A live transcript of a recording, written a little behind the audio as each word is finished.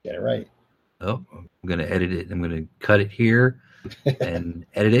it right. Oh, I'm going to edit it. I'm going to cut it here and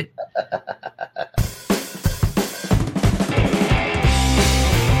edit it.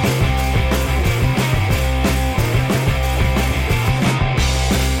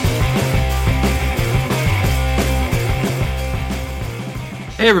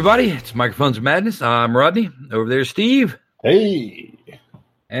 Hey, everybody. It's Microphones of Madness. I'm Rodney. Over there, Steve. Hey.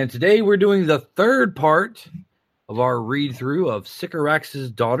 And today we're doing the third part of our read-through of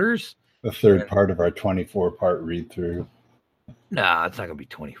Sycorax's Daughters. The third part of our 24-part read-through. Nah, it's not going to be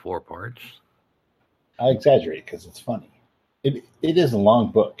 24 parts. I exaggerate because it's funny. It is a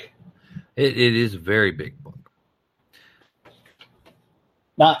long book. It is a very big book.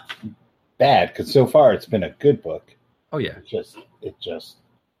 Not bad, because so far it's been a good book. Oh, yeah.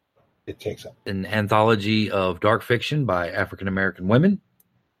 It takes up. An anthology of dark fiction by African-American women.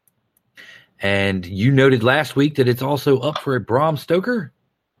 And you noted last week that it's also up for a Bram Stoker.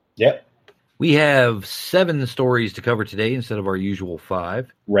 Yep. We have 7 stories to cover today instead of our usual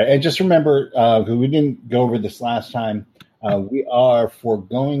 5. Right. And just remember, because we didn't go over this last time, we are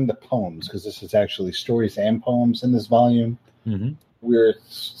foregoing the poems, because this is actually stories and poems in this volume. Mm-hmm. We're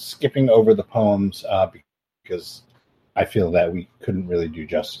skipping over the poems because I feel that we couldn't really do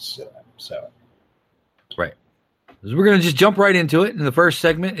justice to them. So, right. So we're going to just jump right into it. And the first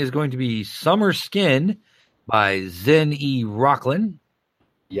segment is going to be Summer Skin by Zen E. Rocklin.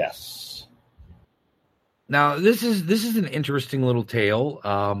 Yes. Now, this is an interesting little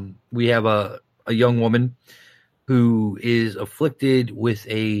tale. We have a young woman who is afflicted with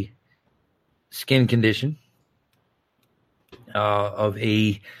a skin condition of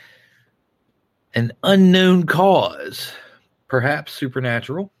an unknown cause, perhaps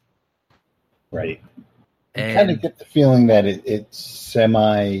supernatural. Right. And you kind of get the feeling that it's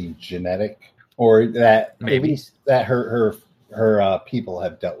semi-genetic, or that maybe at least that her people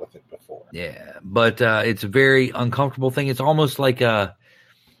have dealt with it before. Yeah, but it's a very uncomfortable thing. It's almost like the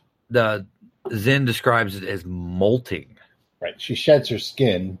Zen describes it as molting. Right. She sheds her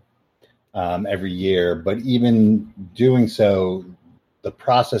skin every year, but even doing so, the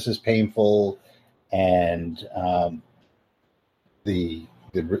process is painful, and the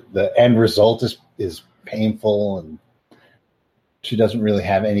end result is painful, and she doesn't really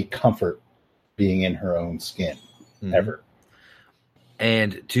have any comfort being in her own skin ever.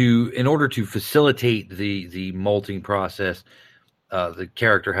 And in order to facilitate the molting process, the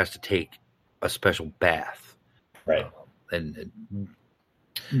character has to take a special bath, right? And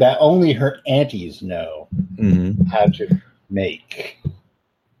that only her aunties know how to make.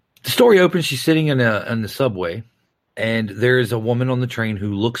 The story opens. She's sitting in the subway, and there is a woman on the train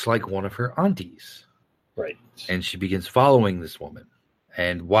who looks like one of her aunties. Right. And she begins following this woman.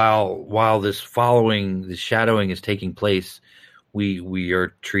 And while this shadowing is taking place, we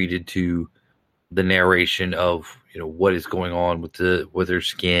are treated to the narration of what is going on with her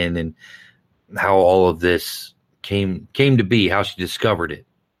skin and how all of this came to be, how she discovered it.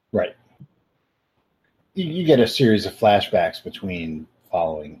 Right. You get a series of flashbacks between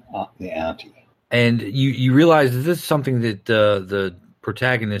following the auntie. And you realize that this is something that the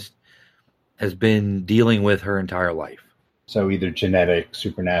protagonist has been dealing with her entire life. So either genetic,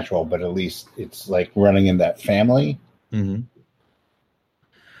 supernatural, but at least it's like running in that family. Mm-hmm.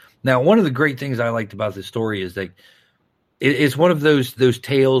 Now, one of the great things I liked about this story is that it's one of those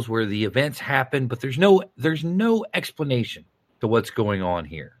tales where the events happen, but there's no explanation to what's going on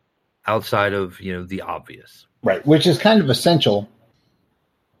here outside of the obvious. Right, which is kind of essential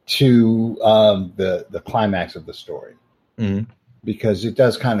to the climax of the story, because it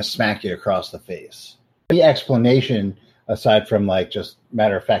does kind of smack you across the face. The explanation, aside from like just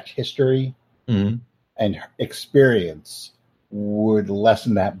matter of fact history and experience, would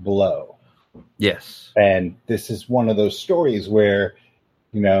lessen that blow. Yes. And this is one of those stories where,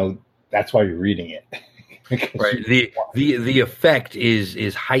 that's why you're reading it. Right. The effect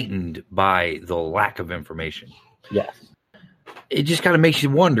is heightened by the lack of information. Yes. It just kind of makes you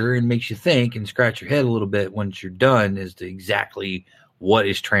wonder and makes you think and scratch your head a little bit once you're done as to exactly what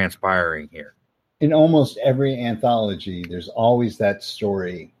is transpiring here. In almost every anthology, there's always that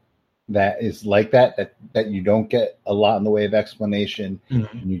story that is like that you don't get a lot in the way of explanation. And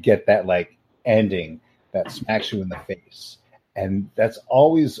you get that like ending that smacks you in the face. And that's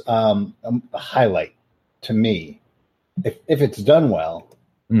always a highlight to me, if it's done well,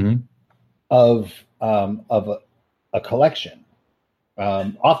 of a collection.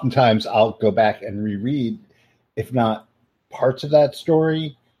 Oftentimes I'll go back and reread, if not parts of that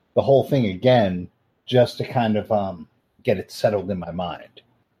story, the whole thing again, just to kind of get it settled in my mind.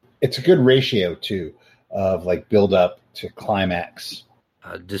 It's a good ratio too of like build up to climax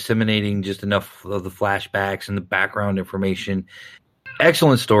disseminating just enough of the flashbacks and the background information.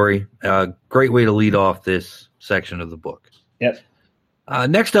 Excellent story. Great way to lead off this section of the book. Yep.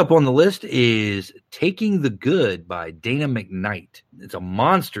 Next up on the list is Taking the Good by Dana McKnight. It's a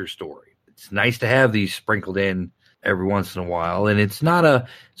monster story. It's nice to have these sprinkled in every once in a while, and it's not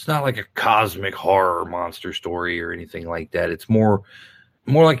like a cosmic horror monster story or anything like that. It's more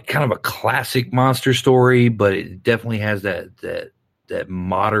like kind of a classic monster story, but it definitely has that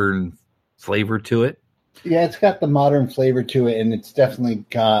modern flavor to it. Yeah, it's got the modern flavor to it, and it's definitely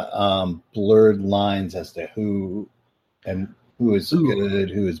got blurred lines as to who is good,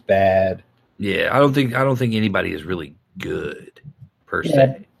 who is bad. Yeah, I don't think anybody is really good per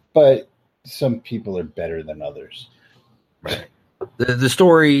se. But some people are better than others. Right. The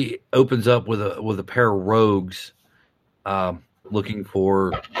story opens up with a pair of rogues looking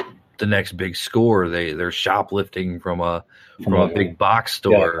for the next big score. They're shoplifting from a big box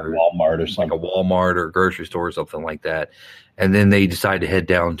store, like a Walmart or something, like a Walmart or grocery store or something like that. And then they decide to head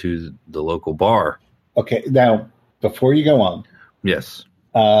down to the local bar. Okay, now before you go on, yes,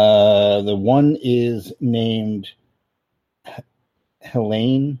 the one is named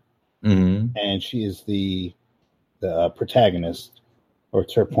Helene, and she is the protagonist, or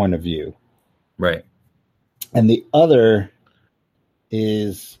it's her point of view, right? And the other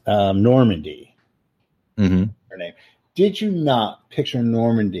is Normandy. Her name. Did you not picture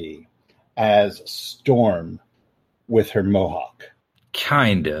Normandy as Storm with her mohawk?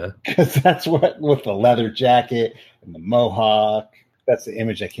 Kinda, because that's what, with the leather jacket and the mohawk. That's the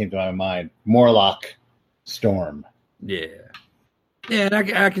image that came to my mind. Morlock, Storm. Yeah, and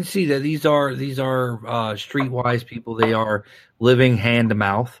I can see that these are streetwise people. They are living hand to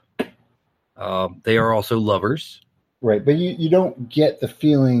mouth. They are also lovers. Right, but you don't get the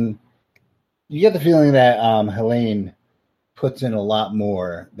feeling. You get the feeling that Helene puts in a lot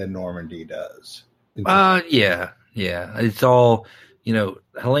more than Normandy does. Yeah. It's all,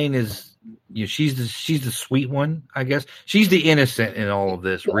 Helene is, she's the sweet one, I guess. She's the innocent in all of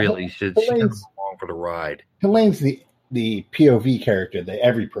this. Really, she comes along for the ride. Helene's the POV character, the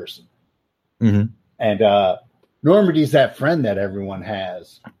every person, and Normandy's that friend that everyone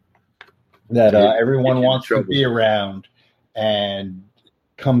has. That everyone wants to be around, and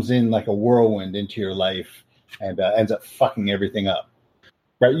comes in like a whirlwind into your life and ends up fucking everything up.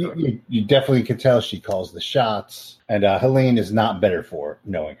 Right? You definitely could tell she calls the shots, and Helene is not better for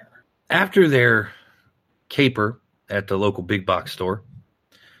knowing her. After their caper at the local big box store,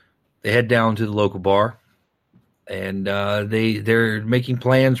 they head down to the local bar, and they're making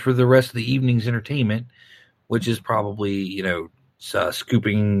plans for the rest of the evening's entertainment, which is probably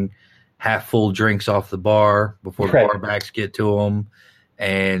scooping half full drinks off the bar before the barbacks get to them,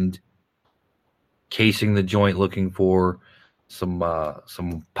 and casing the joint looking for some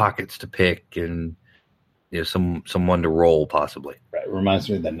pockets to pick and someone to roll possibly. Right, reminds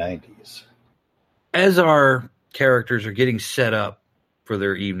me of the 90s. As our characters are getting set up for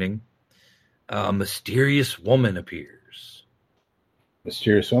their evening, a mysterious woman appears.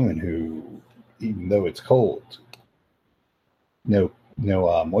 Mysterious woman who, even though it's cold, no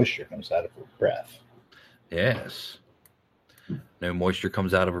moisture comes out of her breath. Yes. No moisture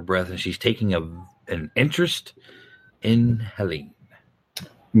comes out of her breath, and she's taking an interest in Helene.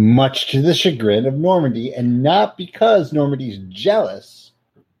 Much to the chagrin of Normandy, and not because Normandy's jealous,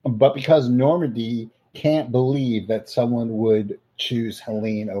 but because Normandy can't believe that someone would choose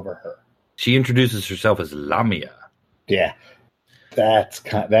Helene over her. She introduces herself as Lamia. Yeah.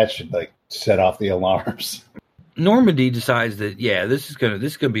 That should set off the alarms. Normandy decides that this is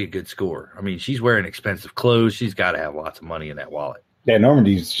gonna be a good score. I mean, she's wearing expensive clothes. She's got to have lots of money in that wallet. Yeah,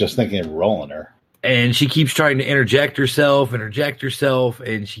 Normandy's just thinking of rolling her, and she keeps trying to interject herself, and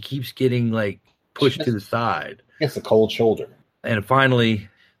she keeps getting pushed to the side. It's a cold shoulder. And finally,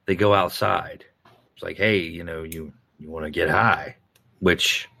 they go outside. It's like, hey, you want to get high,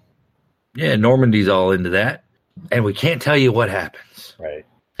 which, Normandy's all into that, and we can't tell you what happens. Right,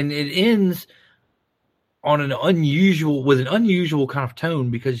 and it ends on an unusual kind of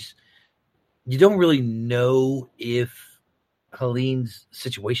tone, because you don't really know if Helene's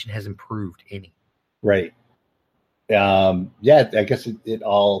situation has improved any. Right. I guess it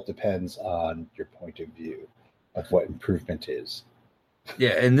all depends on your point of view of what improvement is.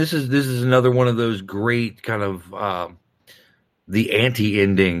 Yeah, and this is another one of those great kind of the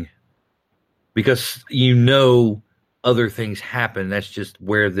anti-ending, because other things happen. That's just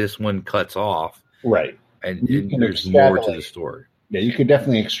where this one cuts off. Right. And there's more to the story. Yeah, you could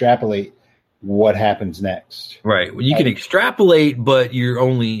definitely extrapolate what happens next. Right. Well, you can extrapolate, but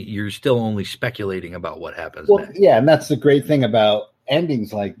you're still only speculating about what happens next. Yeah, and that's the great thing about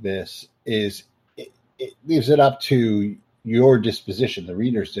endings like this is it leaves it up to your disposition, the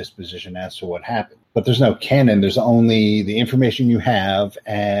reader's disposition, as to what happened. But there's no canon. There's only the information you have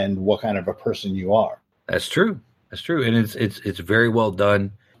and what kind of a person you are. That's true. That's true. And it's very well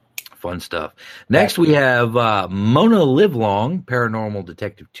done. Fun stuff. Next, we have Mona Livelong, Paranormal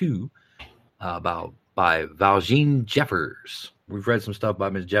Detective 2, by Valjean Jeffers. We've read some stuff by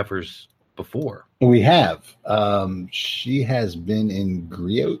Ms. Jeffers before. We have. She has been in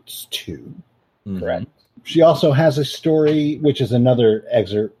Griots 2. Correct. She also has a story, which is another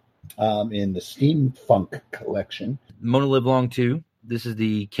excerpt in the Steampunk collection. Mona Livelong 2. This is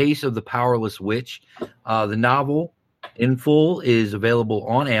the Case of the Powerless Witch. The novel in full is available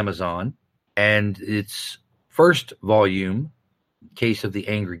on Amazon, and its first volume, Case of the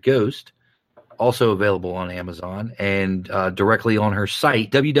Angry Ghost, also available on Amazon and directly on her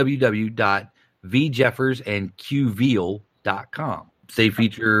site, www.vjeffersandqveal.com. They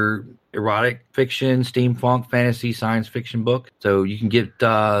feature erotic fiction, steampunk, fantasy, science fiction book. So you can get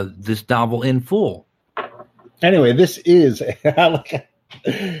this novel in full. Anyway, this is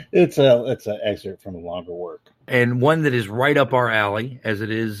it's an excerpt from a longer work, and one that is right up our alley, as it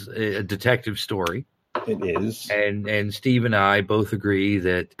is a detective story. It is, and Steve and I both agree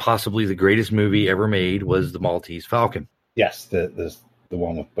that possibly the greatest movie ever made was The Maltese Falcon. Yes, the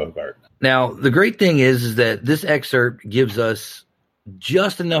one with Bogart. Now, the great thing is that this excerpt gives us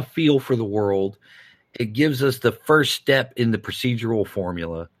just enough feel for the world. It gives us the first step in the procedural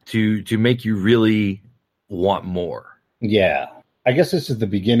formula to make you really want more. Yeah. I guess this is the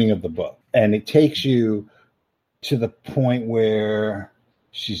beginning of the book, and it takes you to the point where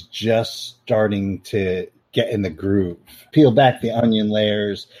she's just starting to get in the groove. Peel back the onion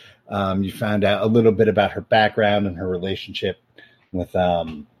layers. You found out a little bit about her background and her relationship with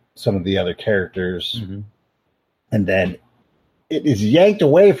some of the other characters. Mm-hmm. And then it is yanked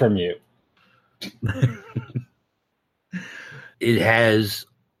away from you. It has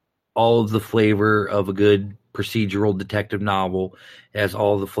all of the flavor of a good procedural detective novel. It has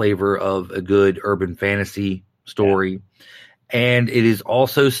all the flavor of a good urban fantasy story. Yeah. And it is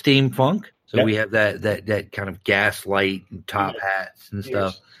also steampunk. So we have that kind of gaslight and top hats and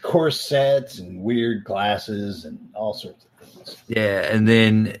stuff. Corsets and weird glasses and all sorts of things. Yeah, and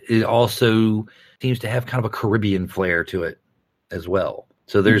then it also seems to have kind of a Caribbean flair to it as well.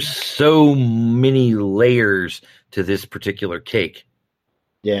 So there's so many layers to this particular cake.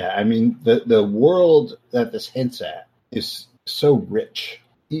 Yeah, I mean, the world that this hints at is so rich.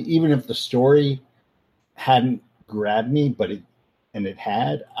 Even if the story hadn't grabbed me, but it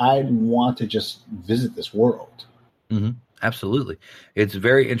had, I'd want to just visit this world. Mm-hmm. Absolutely. It's a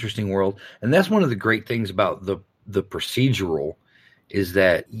very interesting world. And that's one of the great things about the procedural is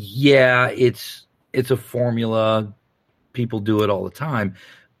that, it's a formula. People do it all the time,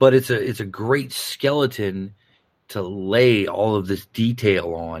 but it's a great skeleton to lay all of this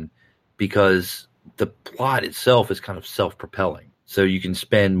detail on, because the plot itself is kind of self-propelling. So you can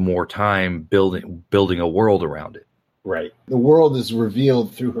spend more time building a world around it. Right. The world is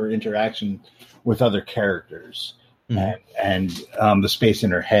revealed through her interaction with other characters. Mm-hmm. And the space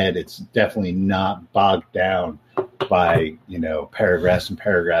in her head, it's definitely not bogged down by, paragraphs and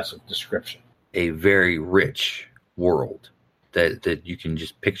paragraphs of description. A very rich world that you can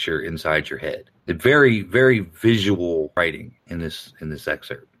just picture inside your head. The very, very visual writing in this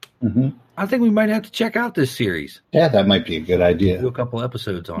excerpt. Mm-hmm. I think we might have to check out this series. Yeah, that might be a good idea. Do a couple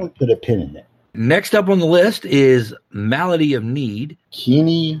episodes on it. Put a pin in it. Next up on the list is Malady of Need.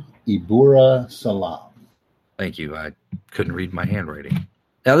 Kini Ibura Salam. Thank you. I couldn't read my handwriting.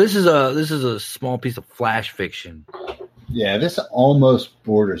 Now this is a small piece of flash fiction. Yeah, this almost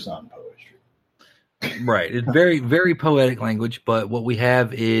borders on poetry. Right. It's very, very poetic language, but what we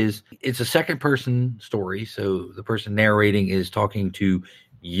have is it's a second person story. So the person narrating is talking to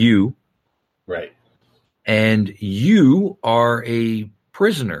you. Right. And you are a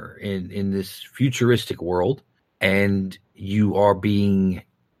prisoner in this futuristic world, and you are being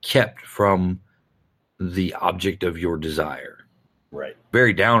kept from the object of your desire. Right.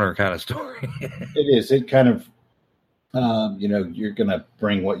 Very downer kind of story. It is. It kind of, you're going to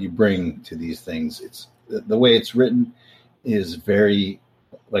bring what you bring to these things. It's the way it's written is very,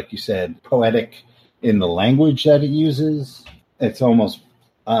 like you said, poetic in the language that it uses. It's almost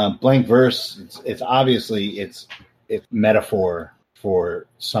blank verse. It's obviously it's metaphor for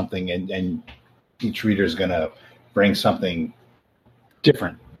something, and each reader is going to bring something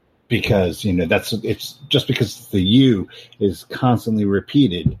different, because it's just because the you is constantly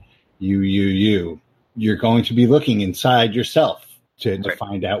repeated. You're going to be looking inside yourself to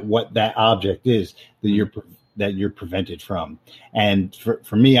find out what that object is that you're that you're prevented from. And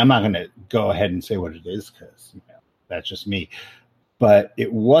for me, I'm not going to go ahead and say what it is because that's just me. But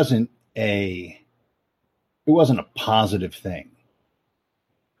it wasn't a positive thing.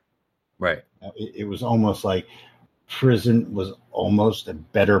 Right. It was almost like prison was almost a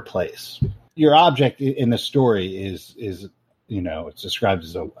better place. Your object in the story is it's described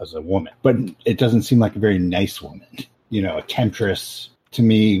as a woman, but it doesn't seem like a very nice woman. A temptress. To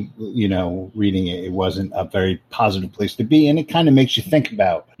me, reading it, it wasn't a very positive place to be, and it kind of makes you think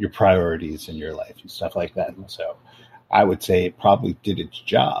about your priorities in your life and stuff like that. And so, I would say it probably did its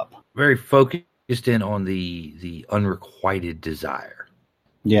job. Very focused in on the unrequited desire.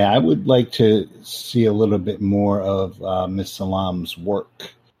 Yeah, I would like to see a little bit more of Miss Salam's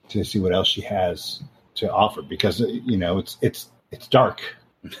work to see what else she has to offer because it's dark.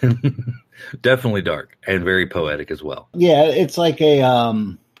 Definitely dark and very poetic as well. Yeah, it's like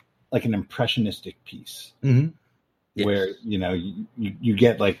an impressionistic piece where you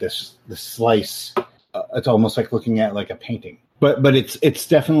get like this slice. It's almost like looking at like a painting, but it's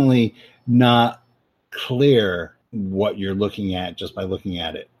definitely not clear what you're looking at just by looking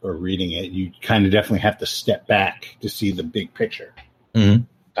at it or reading it. You kind of definitely have to step back to see the big picture. Kind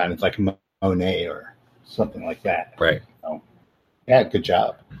of like Monet or something like that. Right. So, yeah, good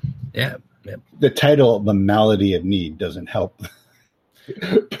job. Yeah. The title, The Malady of Need, doesn't help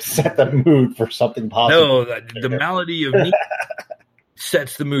set the mood for something positive. No, the Malady of Need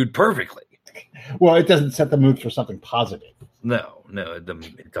sets the mood perfectly. Well, it doesn't set the mood for something positive. No,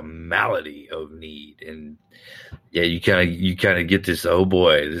 it's a malady of need, and yeah, you kind of get this. Oh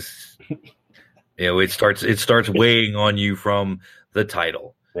boy, this it starts weighing on you from the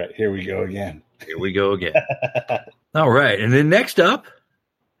title. Right, here we go again. All right, and then next up,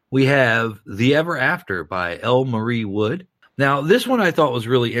 we have The Ever After by L. Marie Wood. Now, this one I thought was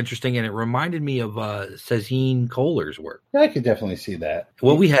really interesting, and it reminded me of Cézanne Kohler's work. I could definitely see that.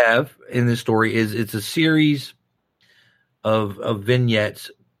 What we have in this story is it's a series of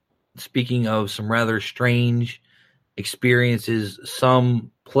vignettes speaking of some rather strange experiences,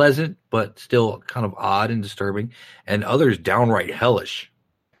 some pleasant but still kind of odd and disturbing, and others downright hellish.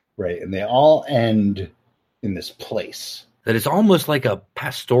 Right, and they all end in this place. That it's almost like a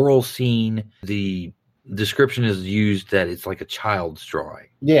pastoral scene. The description is used that it's like a child's drawing.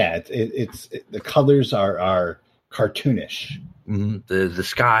 Yeah, it's the colors are cartoonish. The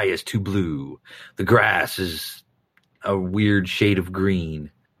sky is too blue. The grass is a weird shade of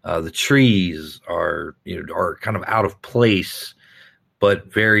green. The trees are kind of out of place,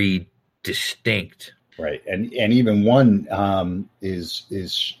 but very distinct. Right, and even one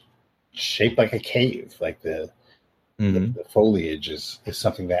is shaped like a cave. Like the foliage is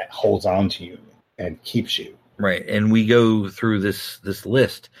something that holds on to you and keeps you. Right, and we go through this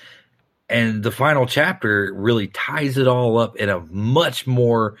list, and the final chapter really ties it all up in a much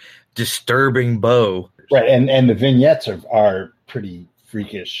more disturbing bow. Right, and the vignettes are pretty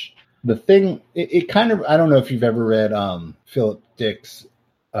freakish. The thing, it kind of, I don't know if you've ever read Philip Dick's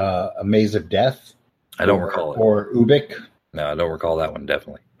A Maze of Death. I don't recall it. Or Ubik. No, I don't recall that one,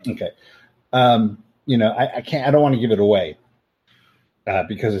 definitely. Okay. I don't want to give it away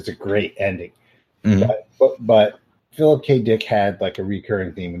because it's a great ending. But Philip K. Dick had like a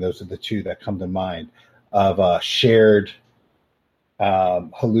recurring theme, and those are the two that come to mind of shared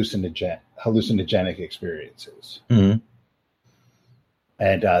hallucinogenic experiences. And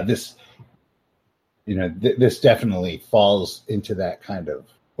this definitely falls into that kind of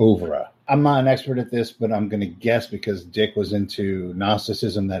oeuvre. I'm not an expert at this, but I'm going to guess because Dick was into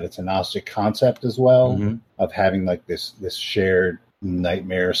Gnosticism that it's a Gnostic concept as well of having like this shared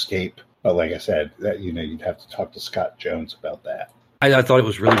nightmare escape. But like I said, that you'd have to talk to Scott Jones about that. I thought it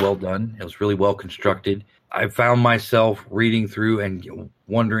was really well done. It was really well constructed. I found myself reading through and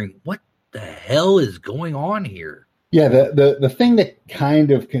wondering what the hell is going on here. Yeah, the thing that kind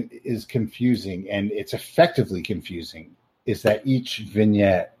of is confusing, and it's effectively confusing, is that each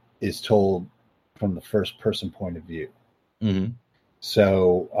vignette is told from the first person point of view.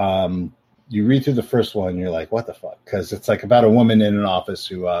 So you read through the first one, and you're like, what the fuck? Because it's like about a woman in an office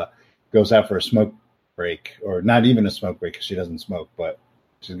who goes out for a smoke break, or not even a smoke break because she doesn't smoke, but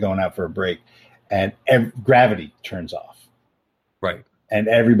she's going out for a break, and gravity turns off. Right. And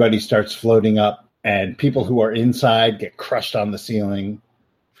everybody starts floating up, and people who are inside get crushed on the ceiling.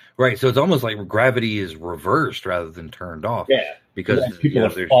 Right. So it's almost like gravity is reversed rather than turned off. Yeah. Because people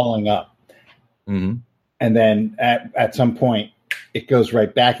are falling up. And then at some point, it goes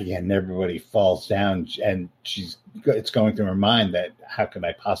right back again, and everybody falls down, and it's going through her mind that how could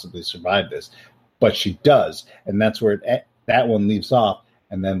I possibly survive this? But she does, and that's where that one leaves off.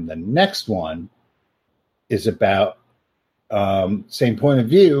 And then the next one is about same point of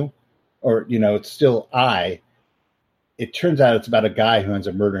view, or it's still I. It turns out it's about a guy who ends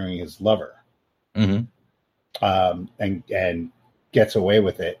up murdering his lover, Mm-hmm. and gets away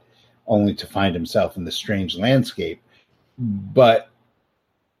with it, only to find himself in this strange landscape. But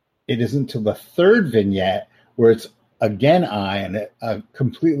it isn't until the third vignette where it's again I, and a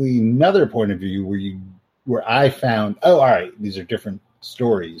completely another point of view where I found, oh, all right, these are different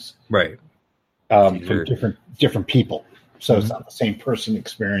stories, Right, from different people. So Mm-hmm. it's not the same person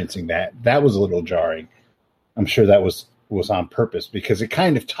experiencing that. That was a little jarring. I'm sure that was on purpose, because it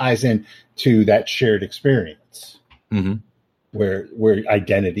kind of ties in to that shared experience, Mm-hmm. where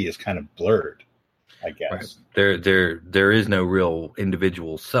identity is kind of blurred, I guess. Right. There is no real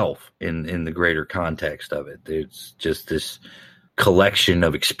individual self in the greater context of it. It's just this collection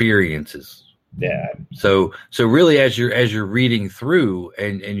of experiences. Yeah. So really, as you're reading through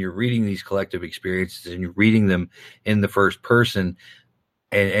and you're reading these collective experiences and you're reading them in the first person,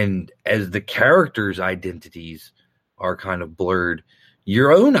 and as the characters' identities are kind of blurred,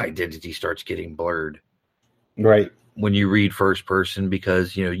 your own identity starts getting blurred. Right. When you read first person,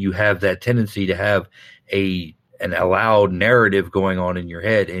 because you have that tendency to have an allowed narrative going on in your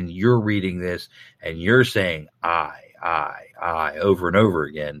head, and you're reading this and you're saying I over and over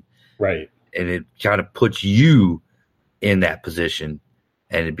again. Right. And it kind of puts you in that position,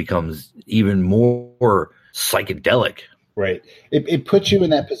 and it becomes even more psychedelic. Right. It puts you in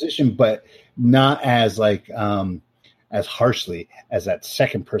that position, but not as as harshly as that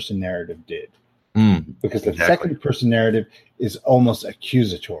second person narrative did. Because the second person narrative is almost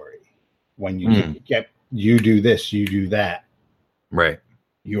accusatory. When you get, you do this, you do that. Right.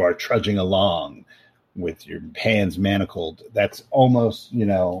 You are trudging along with your hands manacled. That's almost,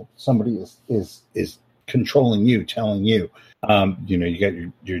 somebody is controlling you, telling you, you got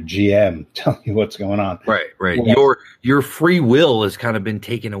your GM telling you what's going on. Right. Well, your free will has kind of been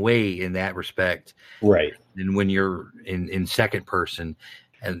taken away in that respect. Right. And when you're in second person,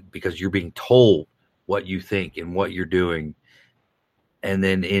 and because you're being told what you think and what you're doing. And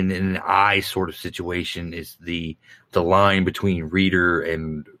then in an I sort of situation is the line between reader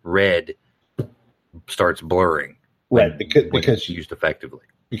and read starts blurring. Right. When because it's used effectively.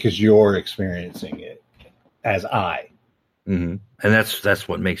 Because you're experiencing it as I. Mm-hmm. And that's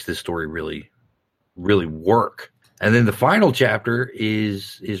what makes this story really, really work. And then the final chapter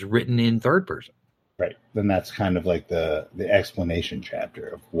is written in third person. Right. Then that's kind of like the explanation chapter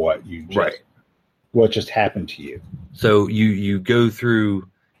of what what just happened to you. So you go through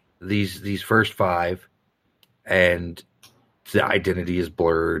these first five, and the identity is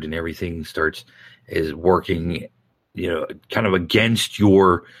blurred, and everything is working, kind of against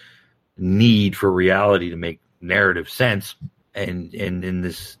your need for reality to make narrative sense. And in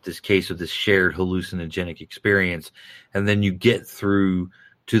this case of this shared hallucinogenic experience, and then you get through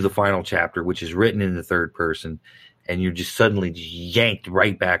to the final chapter, which is written in the third person, and you're just suddenly yanked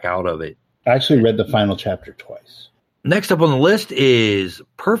right back out of it. I actually read the final chapter twice. Next up on the list is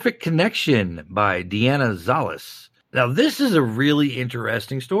Perfect Connection by Deanna Zalis. Now, this is a really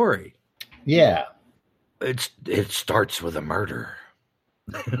interesting story. Yeah. It starts with a murder.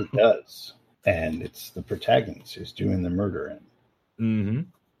 It does. And it's the protagonist who's doing the murdering. Mm-hmm.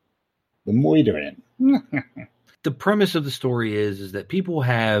 The moitering. The premise of the story is that people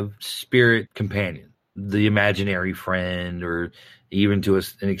have spirit companion, the imaginary friend, or even to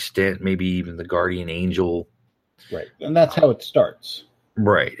an extent, maybe even the guardian angel. Right. And that's how it starts.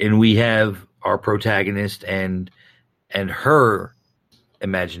 Right. And we have our protagonist and her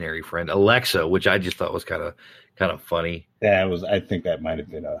imaginary friend, Alexa, which I just thought was kind of funny. Yeah, I think that might have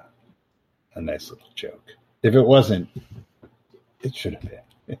been a nice little joke. If it wasn't, it should have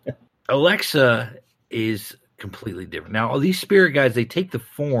been. Alexa is completely different. Now, these spirit guides, they take the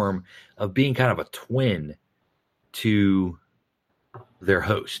form of being kind of a twin to their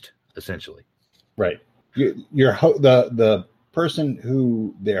host, essentially. Right. The person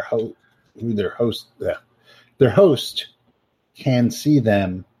who their host can see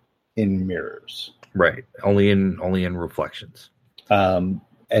them in mirrors. Right. Only in reflections. And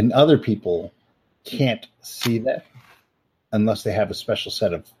other people can't see that unless they have a special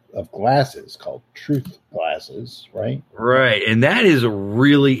set of glasses called truth glasses, right? Right. And that is a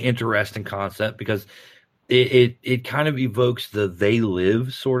really interesting concept because it kind of evokes the they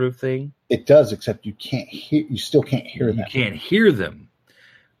live sort of thing. It does, except you still can't hear them. You can't hear them.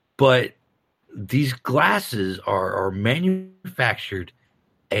 But these glasses are manufactured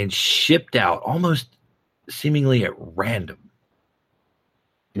and shipped out almost seemingly at random.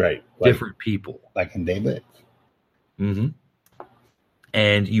 Right. Different people. Like in They Live. Mm-hmm.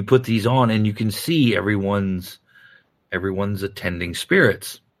 And you put these on, and you can see everyone's attending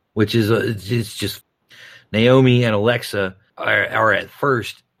spirits, which is it's just Naomi and Alexa are at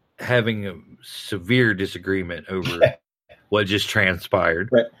first having a severe disagreement over what just transpired.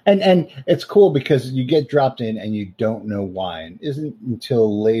 Right. And it's cool because you get dropped in and you don't know why. And isn't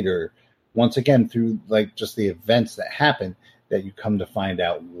until later, once again, through like just the events that happen, that you come to find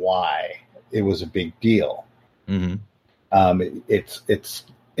out why it was a big deal. Mm-hmm. It's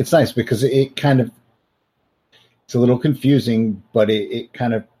nice because it kind of, it's a little confusing, but it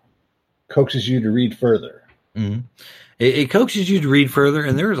kind of coaxes you to read further. Mm-hmm. It coaxes you to read further,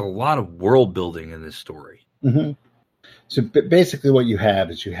 and there's a lot of world building in this story. Mm-hmm. So basically what you have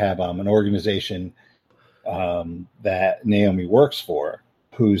is an organization that Naomi works for,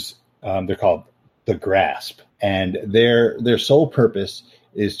 who's they're called the Grasp, and their sole purpose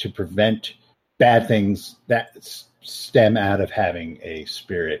is to prevent bad things that stem out of having a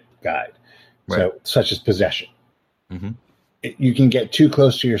spirit guide, right. So such as possession. Mm-hmm. You can get too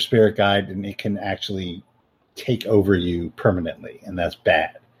close to your spirit guide, and it can actually take over you permanently, and that's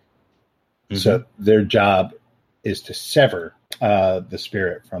bad. Mm-hmm. So their job is to sever the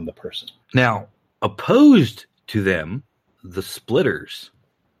spirit from the person. Now, opposed to them, the Splitters,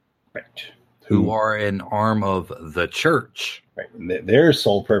 right, who are an arm of the church. Right. Their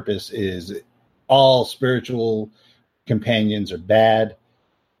sole purpose is all spiritual companions are bad.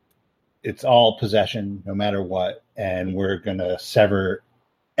 It's all possession, no matter what, and we're going to sever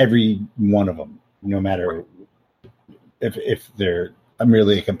every one of them, no matter if they're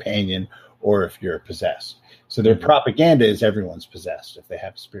merely a companion or if you're possessed. So their propaganda is everyone's possessed. If they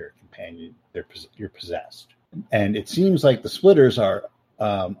have a spirit companion, you're possessed. And it seems like the Splitters are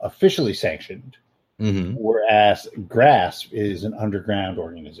officially sanctioned, whereas Grasp is an underground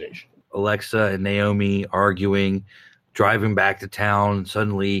organization. Alexa and Naomi arguing, driving back to town.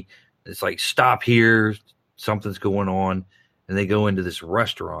 Suddenly, it's like, stop here. Something's going on. And they go into this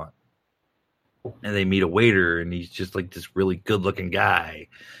restaurant. And they meet a waiter, and he's just like this really good-looking guy.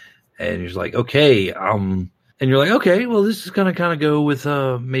 And he's like, okay, and you're like, okay, well, this is going to kind of go with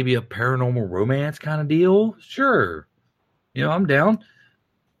maybe a paranormal romance kind of deal. Sure. I'm down.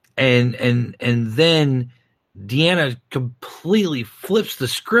 And then Deanna completely flips the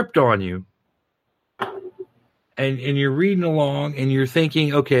script on you. And you're reading along, and you're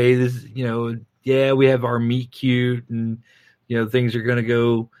thinking, okay, this, yeah, we have our meet cute, and, things are going to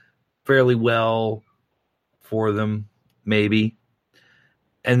go fairly well for them, maybe.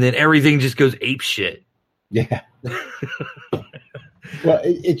 And then everything just goes ape shit. Yeah. Well,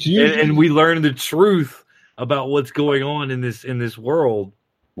 it's usually, and we learn the truth about what's going on in this world.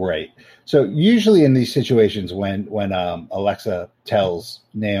 Right. So usually in these situations, when Alexa tells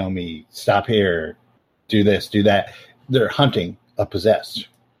Naomi, "Stop here, do this, do that," they're hunting a possessed.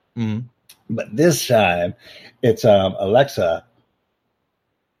 Mm-hmm. But this time, it's Alexa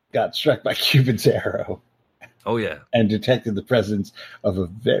got struck by Cupid's arrow. Oh, yeah. And detected the presence of a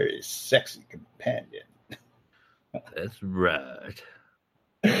very sexy companion. That's right.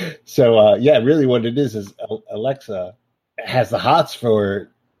 So, really what it is Alexa has the hots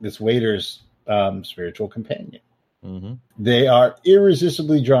for this waiter's spiritual companion. Mm-hmm. They are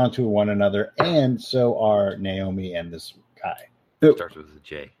irresistibly drawn to one another, and so are Naomi and this guy. It starts with a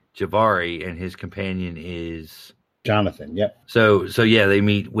J. Javari, and his companion is... Jonathan, yep. So yeah, they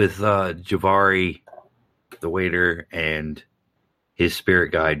meet with Javari, the waiter, and his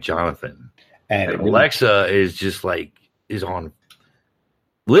spirit guide, Jonathan. And Alexa is just like,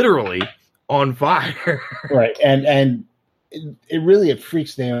 literally on fire. Right. And it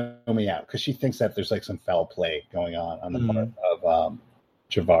freaks Naomi out because she thinks that there's like some foul play going on the part of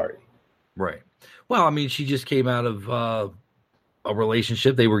Javari. Right. Well, I mean, she just came out of a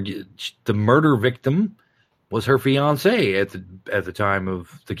relationship. The murder victim was her fiance at the time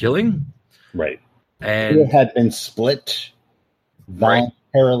of the killing. Right. And it had been split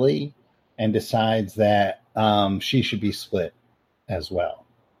voluntarily and decides that she should be split as well.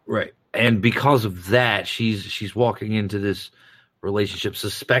 Right. And because of that, she's walking into this relationship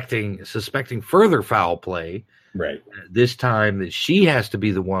suspecting further foul play. Right. This time that she has to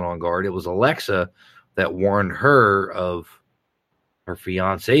be the one on guard. It was Alexa that warned her of her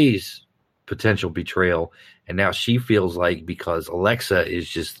fiance's potential betrayal. And now she feels like, because Alexa is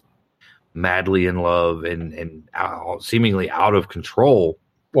just madly in love and seemingly out of control.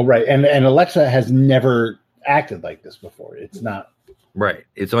 Well, right. And Alexa has never acted like this before. It's not. Right.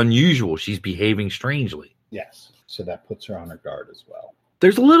 It's unusual. She's behaving strangely. Yes. So that puts her on her guard as well.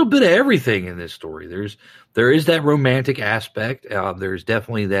 There's a little bit of everything in this story. There is that romantic aspect. There's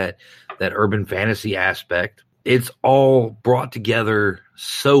definitely that urban fantasy aspect. it's all brought together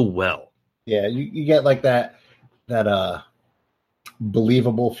so well. Yeah, you get like that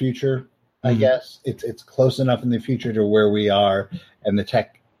believable future. I guess it's close enough in the future to where we are, and the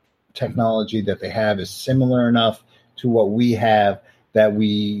technology that they have is similar enough to what we have that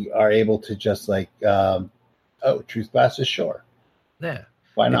we are able to just like, truth glasses, sure. Yeah.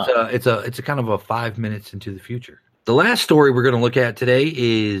 Why not? It's a kind of a 5 minutes into the future. The last story we're going to look at today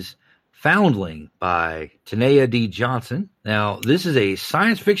is Foundling by Tanea D. Johnson. Now, this is a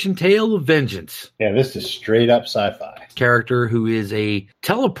science fiction tale of vengeance. Yeah, this is straight up sci-fi. Character who is a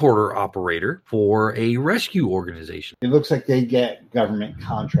teleporter operator for a rescue organization. It looks like they get government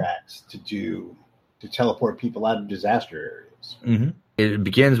contracts to teleport people out of disaster areas. Mm-hmm. It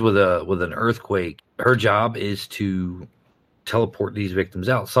begins with an earthquake. Her job is to teleport these victims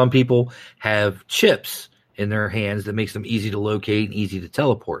out. Some people have chips in their hands that makes them easy to locate and easy to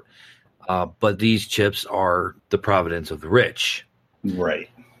teleport. But these chips are the providence of the rich. Right.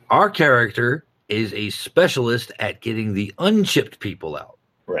 Our character is a specialist at getting the unchipped people out.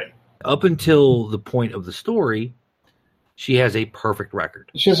 Right. Up until the point of the story, she has a perfect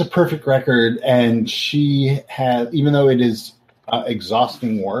record. She has a perfect record, and she has, even though it is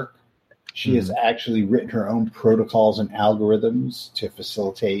exhausting work, she has actually written her own protocols and algorithms to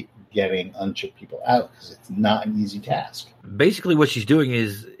facilitate getting unchipped people out, because it's not an easy task. Basically what she's doing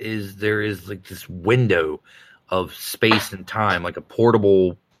is there is like this window of space and time, like a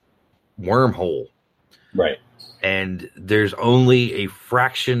portable wormhole. Right. And there's only a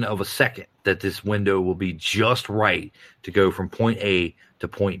fraction of a second that this window will be just right to go from point A to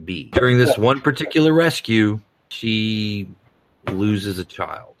point B. During this one particular rescue, she loses a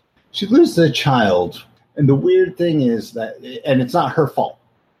child. She loses a child, and the weird thing is that, and it's not her fault.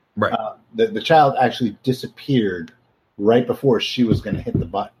 Right. The child actually disappeared right before she was going to hit the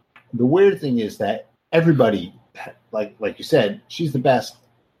button. The weird thing is that everybody, like you said, she's the best.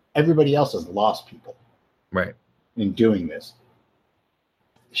 Everybody else has lost people. Right. In doing this.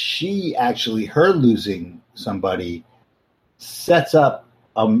 Her losing somebody sets up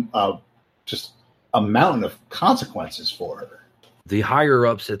just a mountain of consequences for her. The higher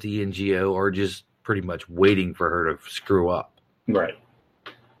ups at the NGO are just pretty much waiting for her to screw up. Right.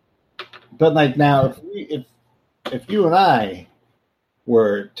 But like now, if you and I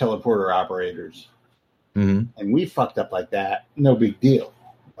were teleporter operators, and we fucked up like that, no big deal.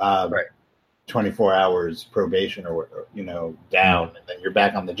 Right. 24 hours probation or down, and then you're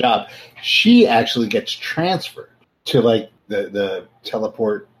back on the job. She actually gets transferred to like the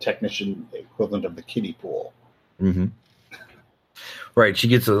teleport technician equivalent of the kiddie pool. Mm-hmm. Right. She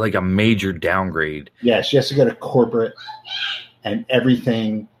gets a major downgrade. Yeah, she has to go to corporate, and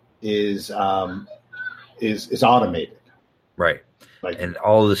everything is automated. Right. And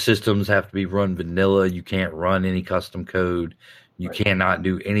all the systems have to be run vanilla. You can't run any custom code. You cannot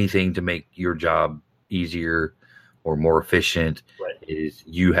do anything to make your job easier or more efficient. Right.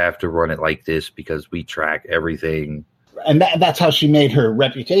 You have to run it like this because we track everything. And that's how she made her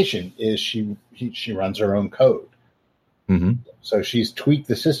reputation. Is she runs her own code. Mm-hmm. So she's tweaked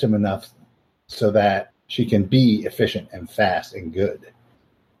the system enough so that she can be efficient and fast and good.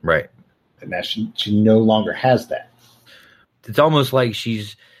 Right. And now she no longer has that. It's almost like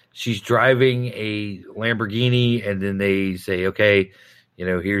she's driving a Lamborghini, and then they say, okay,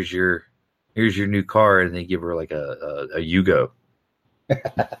 here's your new car. And they give her like a Yugo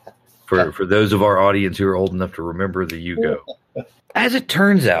for those of our audience who are old enough to remember the Yugo. As it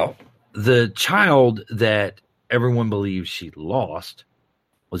turns out, the child that everyone believes she lost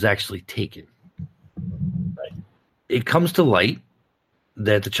was actually taken. Right. It comes to light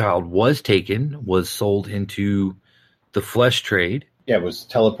that the child was taken, was sold into the flesh trade. Yeah, it was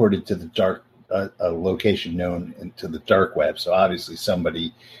teleported to the dark, a location known to the dark web. So obviously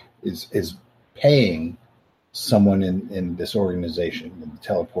somebody is paying someone in this organization, in the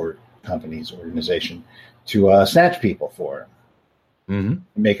teleport company's organization, to snatch people for him.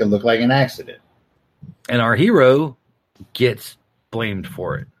 Make it look like an accident. And our hero gets blamed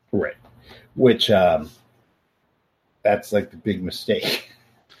for it. Right. Which, that's like the big mistake.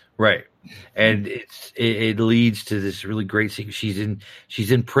 Right. And it leads to this really great scene. She's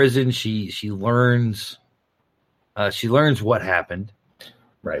in prison. She learns what happened.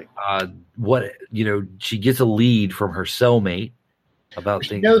 Right. She gets a lead from her cellmate about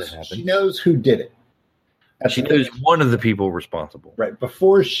things that happened. She knows who did it. She knows one of the people responsible. Right.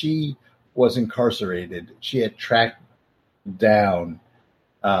 Before she was incarcerated, she had tracked down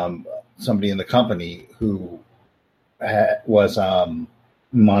somebody in the company who was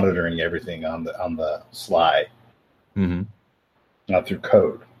monitoring everything on the sly, not through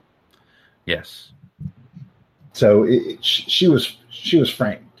code. Yes. So she was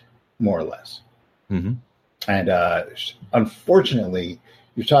framed, more or less. Mm-hmm. And unfortunately,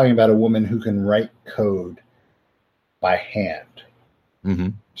 you're talking about a woman who can write code by hand. Mm-hmm.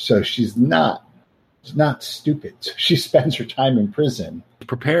 So she's not stupid. So she spends her time in prison,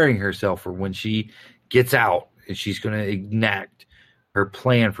 preparing herself for when she gets out, and she's going to enact her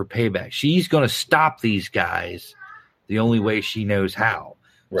plan for payback. She's going to stop these guys the only way she knows how.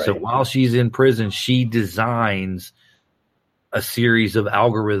 Right. So while she's in prison, she designs a series of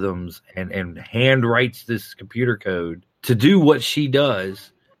algorithms and hand writes this computer code to do what she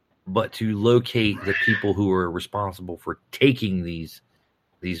does, but to locate the people who are responsible for taking these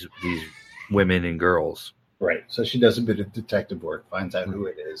women and girls. Right. So she does a bit of detective work, finds out who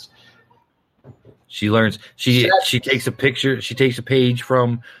it is. She learns. She takes a picture. She takes a page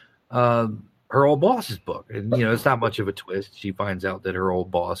from her old boss's book, and it's not much of a twist. She finds out that her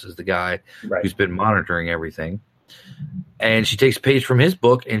old boss is the guy who's been monitoring everything, and she takes a page from his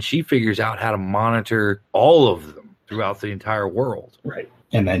book, and she figures out how to monitor all of them throughout the entire world. Right.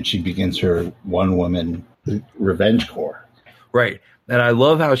 And then she begins her one-woman revenge corps. Right. And I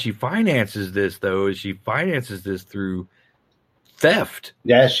love how she finances this, though. She finances this through theft.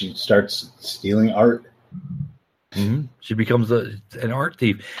 Yeah, she starts stealing art. Mm-hmm. She becomes an art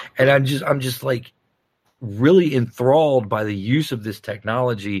thief, and I'm just like really enthralled by the use of this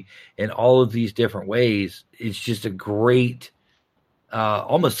technology in all of these different ways. It's just a great,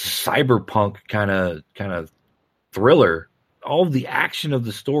 almost cyberpunk kind of thriller. All of the action of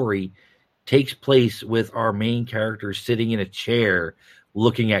the story takes place with our main character sitting in a chair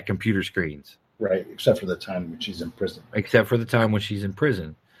looking at computer screens. Right, except for the time when she's in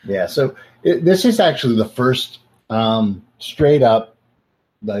prison. Yeah, so this is actually the first straight up,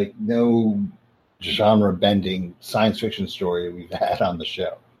 like, no genre bending science fiction story we've had on the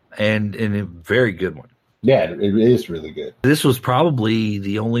show. And a very good one. Yeah, it is really good. This was probably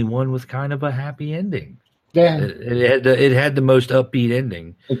the only one with kind of a happy ending. Yeah. It had the most upbeat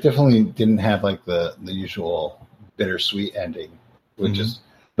ending. It definitely didn't have like the usual bittersweet ending, which is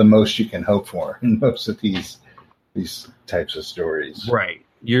the most you can hope for in most of these types of stories. Right.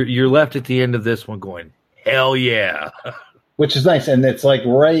 You're left at the end of this one going, hell yeah. Which is nice. And it's like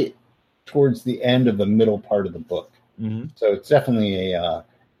right towards the end of the middle part of the book. Mm-hmm. So it's definitely at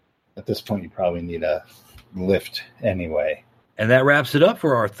this point you probably need a lift anyway. And that wraps it up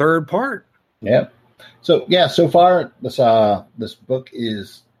for our third part. Yep. So yeah, so far this book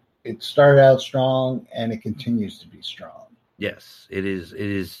it started out strong and it continues to be strong. Yes, it is. It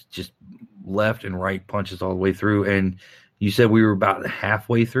is just left and right punches all the way through. And you said we were about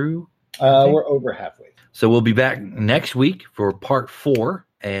halfway through? We're over halfway. So we'll be back next week for part 4.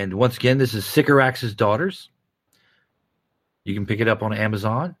 And once again, this is Sycorax's Daughters. You can pick it up on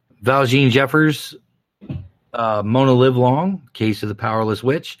Amazon. Valjean Jeffers, Mona Livelong, Case of the Powerless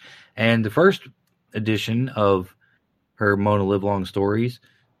Witch, and the first edition of her Mona Livelong stories,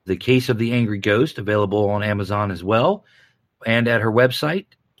 The Case of the Angry Ghost, available on Amazon as well, and at her website,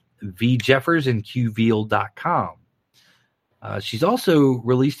 vjeffersandqveal.com. She's also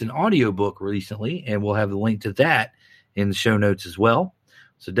released an audiobook recently, and we'll have the link to that in the show notes as well.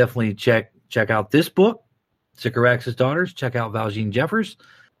 So definitely check out this book, Sycorax's Daughters. Check out Valjean Jeffers.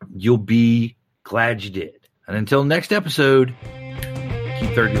 You'll be glad you did. And until next episode,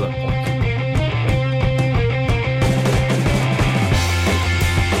 keep 30 love points.